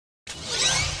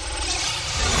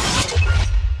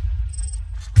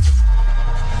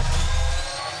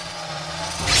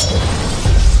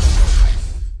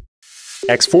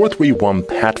X431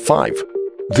 PAD V,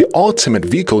 the ultimate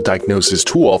vehicle diagnosis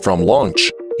tool from launch,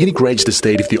 integrates the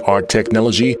state-of-the-art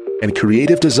technology and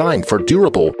creative design for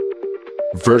durable,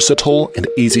 versatile, and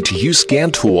easy-to-use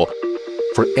scan tool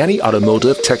for any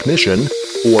automotive technician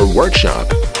or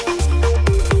workshop.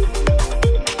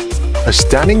 A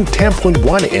stunning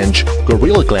 10.1-inch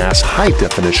Gorilla Glass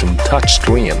high-definition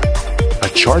touchscreen, a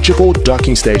chargeable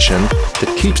docking station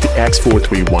that keeps the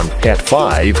X431 PAD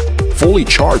V fully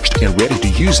charged and ready to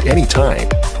use anytime.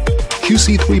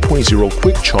 QC 3.0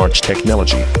 quick charge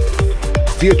technology.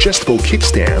 The adjustable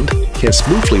kickstand can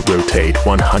smoothly rotate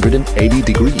 180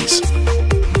 degrees.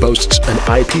 Boasts an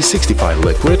IP65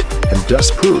 liquid and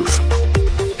dust-proof.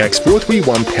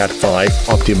 X431 PAD V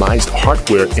optimized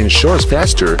hardware ensures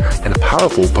faster and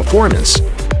powerful performance.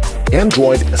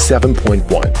 Android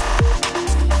 7.1.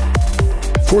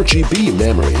 4GB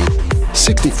memory,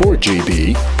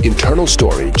 64GB internal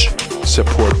storage.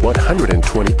 Support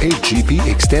 128GB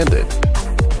extended.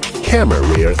 Camera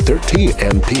rear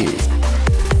 13MP.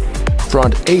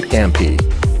 Front 8MP.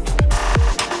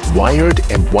 Wired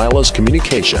and wireless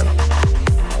communication.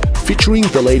 Featuring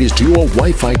the latest dual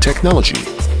Wi-Fi technology,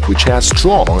 which has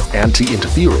strong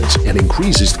anti-interference and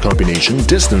increases the combination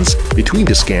distance between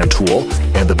the scan tool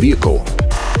and the vehicle.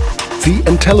 The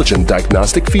intelligent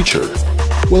diagnostic feature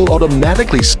will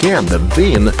automatically scan the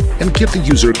VIN and give the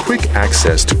user quick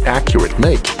access to accurate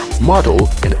make, model,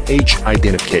 and age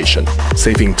identification,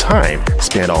 saving time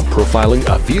spent on profiling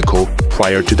a vehicle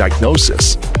prior to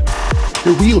diagnosis.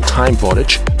 The real-time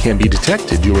voltage can be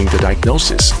detected during the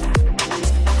diagnosis.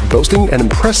 Boasting an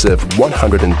impressive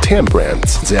 110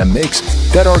 brands and makes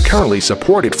that are currently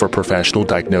supported for professional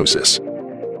diagnosis.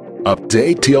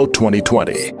 Update till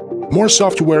 2020. More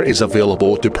software is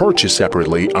available to purchase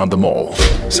separately on the mall,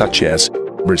 such as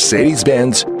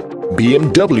Mercedes-Benz,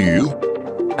 BMW,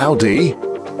 Audi,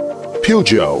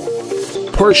 Peugeot,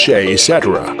 Porsche,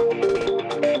 etc.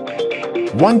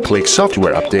 One-click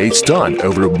software updates done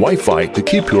over Wi-Fi to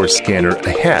keep your scanner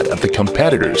ahead of the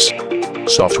competitors.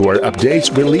 Software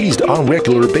updates released on a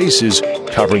regular basis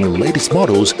covering the latest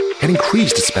models and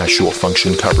increased special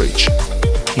function coverage.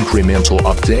 Incremental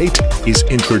update is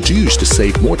introduced to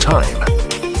save more time.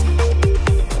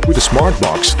 With the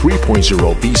Smartbox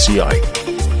 3.0 BCI,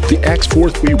 the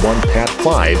X431 PAD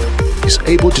V is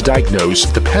able to diagnose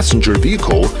the passenger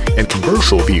vehicle and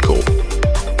commercial vehicle.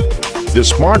 The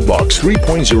Smartbox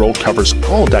 3.0 covers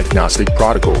all diagnostic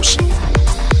protocols: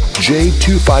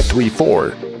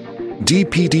 J2534,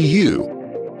 DPDU,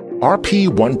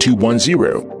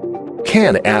 RP1210,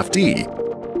 CAN-FD,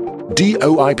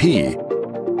 DOIP.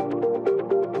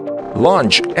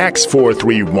 Launch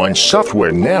X431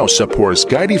 software now supports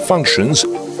guided functions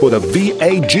for the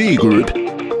VAG group,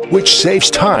 which saves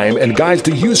time and guides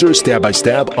the user step by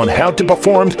step on how to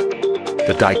perform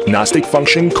the diagnostic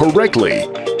function correctly,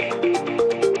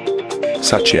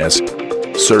 such as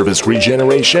surface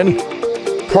regeneration,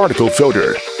 particle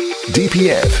filter,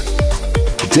 DPF,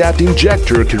 depth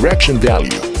injector correction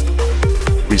value,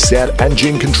 reset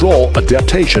engine control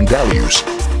adaptation values,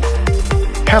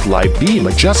 headlight beam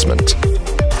adjustment,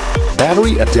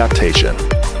 battery adaptation.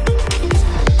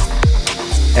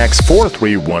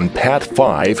 X431 PAD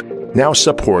V now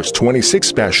supports 26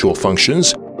 special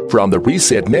functions from the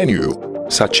reset menu,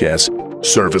 such as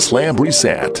surface lamp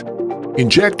reset,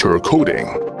 injector coating,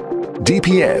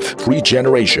 DPF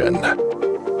regeneration,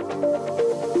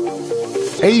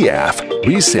 AF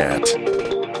reset,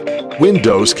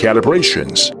 Windows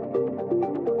calibrations,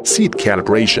 seat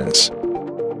calibrations.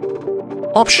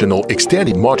 Optional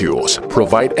extended modules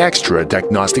provide extra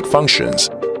diagnostic functions,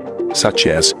 such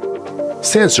as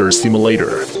sensor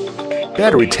simulator,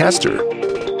 battery tester,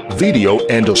 video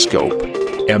endoscope,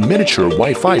 and miniature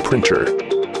Wi-Fi printer.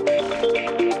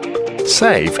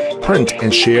 Save, print,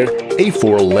 and share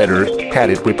A4 letter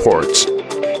padded reports.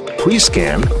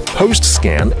 Pre-scan,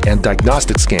 post-scan, and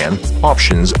diagnostic scan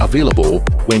options available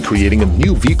when creating a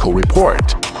new vehicle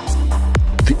report.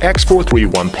 The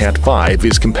X431 PAD V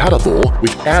is compatible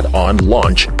with add-on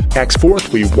launch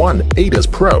X431 ADAS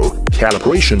Pro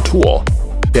calibration tool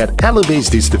that elevates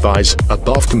this device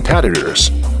above competitors.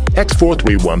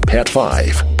 X431 PAD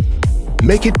V.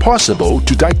 Make it possible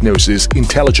to diagnose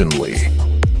intelligently.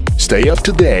 Stay up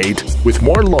to date with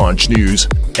more launch news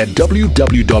at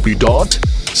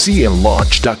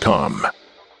www.cnlaunch.com.